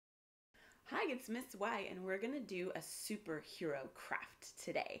Hi, it's Miss Y, and we're going to do a superhero craft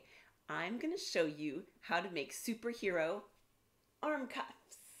today. I'm going to show you how to make superhero arm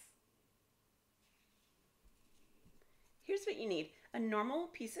cuffs. Here's what you need. A normal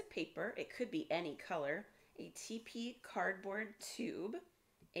piece of paper, it could be any color, a TP cardboard tube,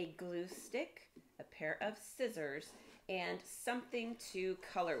 a glue stick, a pair of scissors, and something to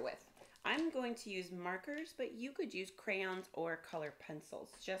color with. I'm going to use markers, but you could use crayons or color pencils,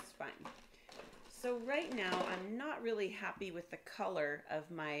 just fine. So right now, I'm not really happy with the color of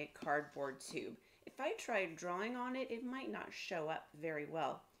my cardboard tube. If I tried drawing on it, it might not show up very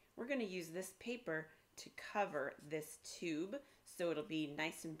well. We're going to use this paper to cover this tube so it'll be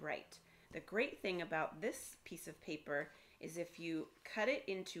nice and bright. The great thing about this piece of paper is if you cut it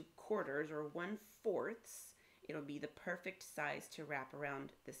into quarters or 1/4, it'll be the perfect size to wrap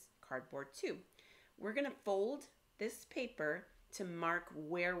around this cardboard tube. We're going to fold this paper to mark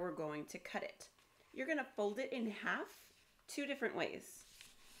where we're going to cut it. You're going to fold it in half two different ways.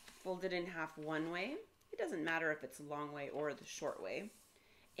 Fold it in half one way. It doesn't matter if it's the long way or the short way.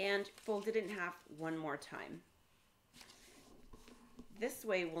 And fold it in half one more time. This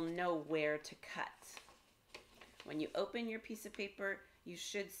way we'll know where to cut. When you open your piece of paper, you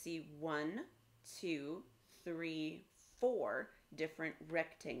should see 1, 2, 3, 4 different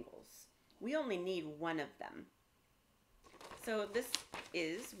rectangles. We only need one of them. So this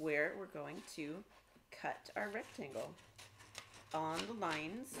is where we're going to cut our rectangle on the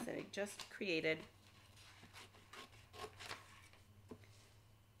lines that I just created.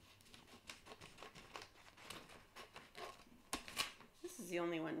 This is the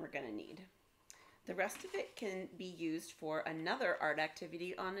only one we're going to need. The rest of it can be used for another art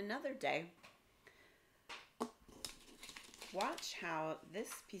activity on another day. Watch how this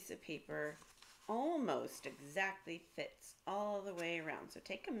piece of paper almost exactly fits all the way around. So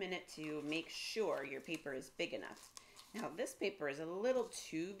take a minute to make sure your paper is big enough. Now this paper is a little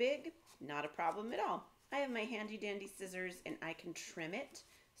too big, not a problem at all. I have my handy dandy scissors and I can trim it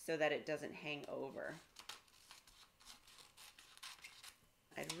so that it doesn't hang over.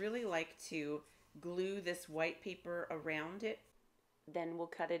 I'd really like to glue this white paper around it. Then we'll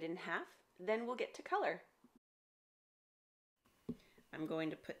cut it in half. Then we'll get to color. I'm going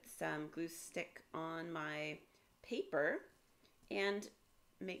to put some glue stick on my paper and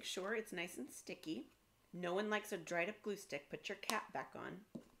make sure it's nice and sticky. No one likes a dried up glue stick. Put your cap back on.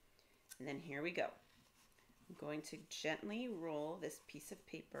 And then here we go. I'm going to gently roll this piece of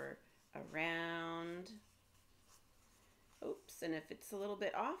paper around. Oops, and if it's a little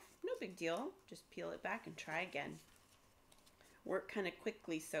bit off, no big deal. Just peel it back and try again. Work kind of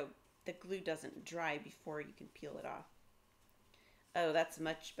quickly so the glue doesn't dry before you can peel it off. Oh, that's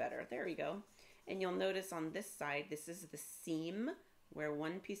much better. There we go. And you'll notice on this side, this is the seam where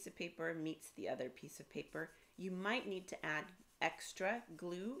one piece of paper meets the other piece of paper. You might need to add extra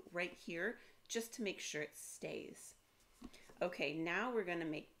glue right here just to make sure it stays. Okay, now we're going to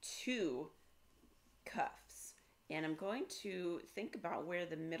make 2 cuffs. And I'm going to think about where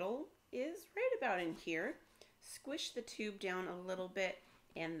the middle is, right about in here. Squish the tube down a little bit,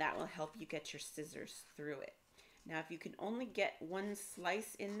 and that will help you get your scissors through it. Now, if you can only get one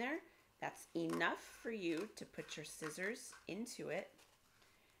slice in there, that's enough for you to put your scissors into it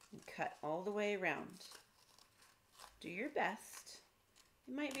and cut all the way around. Do your best.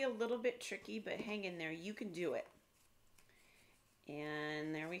 It might be a little bit tricky, but hang in there. You can do it.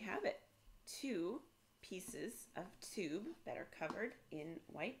 And there we have it. 2 pieces of tube that are covered in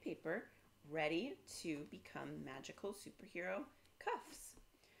white paper, ready to become magical superhero cuffs.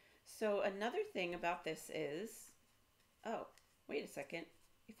 So another thing about this is, oh, wait a second.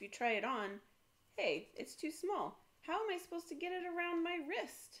 If you try it on, hey, it's too small. How am I supposed to get it around my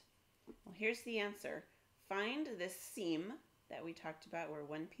wrist? Well, here's the answer. Find this seam that we talked about where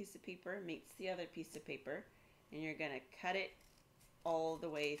one piece of paper meets the other piece of paper, and you're going to cut it all the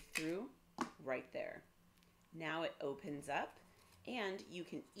way through right there. Now it opens up, and you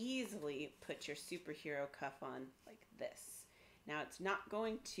can easily put your superhero cuff on like this. Now it's not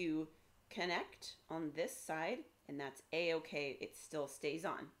going to connect on this side, and that's a-okay. It still stays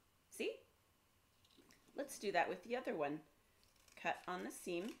on. See? Let's do that with the other one. Cut on the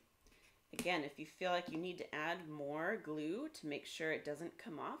seam. Again, if you feel like you need to add more glue to make sure it doesn't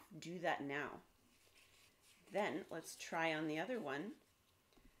come off, do that now. Then let's try on the other one.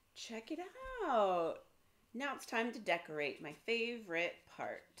 Check it out. Now it's time to decorate, my favorite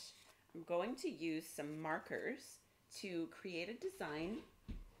part. I'm going to use some markers to create a design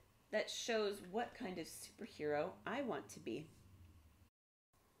that shows what kind of superhero I want to be.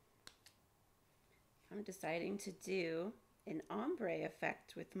 I'm deciding to do an ombre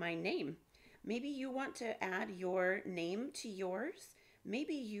effect with my name. Maybe you want to add your name to yours.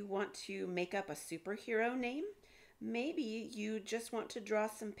 Maybe you want to make up a superhero name. Maybe you just want to draw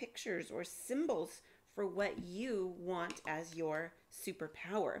some pictures or symbols for what you want as your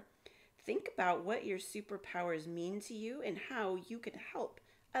superpower. Think about what your superpowers mean to you and how you can help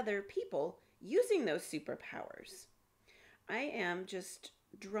other people using those superpowers. I am just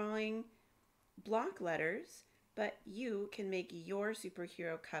drawing block letters, but you can make your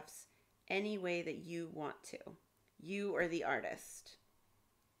superhero cuffs any way that you want to. You are the artist.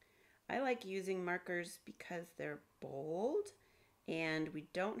 I like using markers because they're bold and we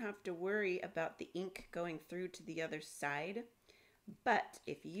don't have to worry about the ink going through to the other side. But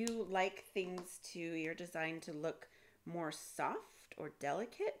if you like things to your design to look more soft or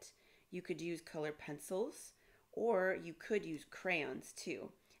delicate, you could use colored pencils or you could use crayons too.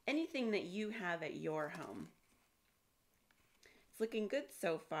 Anything that you have at your home. It's looking good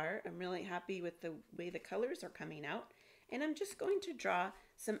so far. I'm really happy with the way the colors are coming out. And I'm just going to draw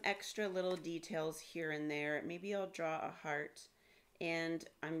some extra little details here and there. Maybe I'll draw a heart and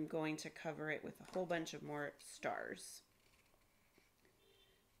I'm going to cover it with a whole bunch of more stars.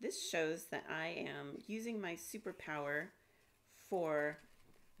 This shows that I am using my superpower for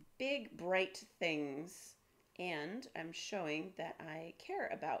big, bright things, and I'm showing that I care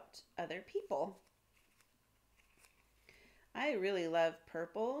about other people. I really love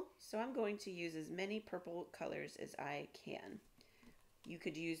purple, so I'm going to use as many purple colors as I can. You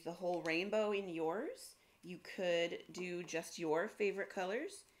could use the whole rainbow in yours. You could do just your favorite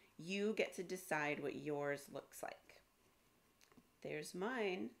colors. You get to decide what yours looks like. There's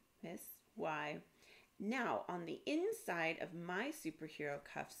mine, Miss Y. Now, on the inside of my superhero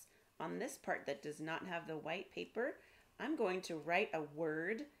cuffs, on this part that does not have the white paper, I'm going to write a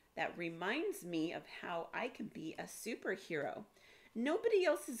word that reminds me of how I can be a superhero. Nobody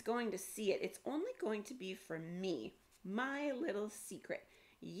else is going to see it. It's only going to be for me, my little secret.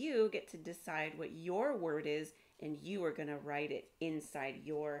 You get to decide what your word is, and you are going to write it inside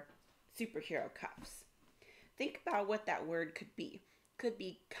your superhero cuffs. Think about what that word could be. It could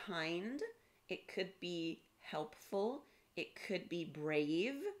be kind. It could be helpful. It could be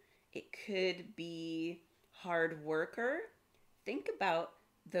brave. It could be hard worker. Think about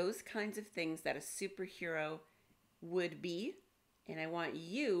those kinds of things that a superhero would be. And I want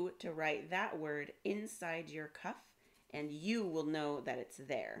you to write that word inside your cuff, and you will know that it's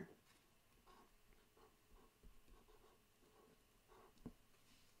there.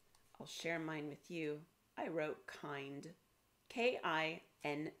 I'll share mine with you. I wrote kind.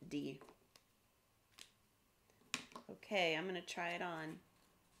 K-I-N-D. Okay, I'm going to try it on.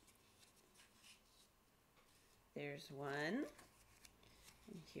 There's one.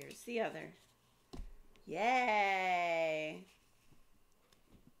 And here's the other. Yay!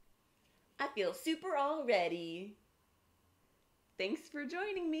 I feel super already. Thanks for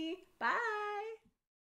joining me. Bye!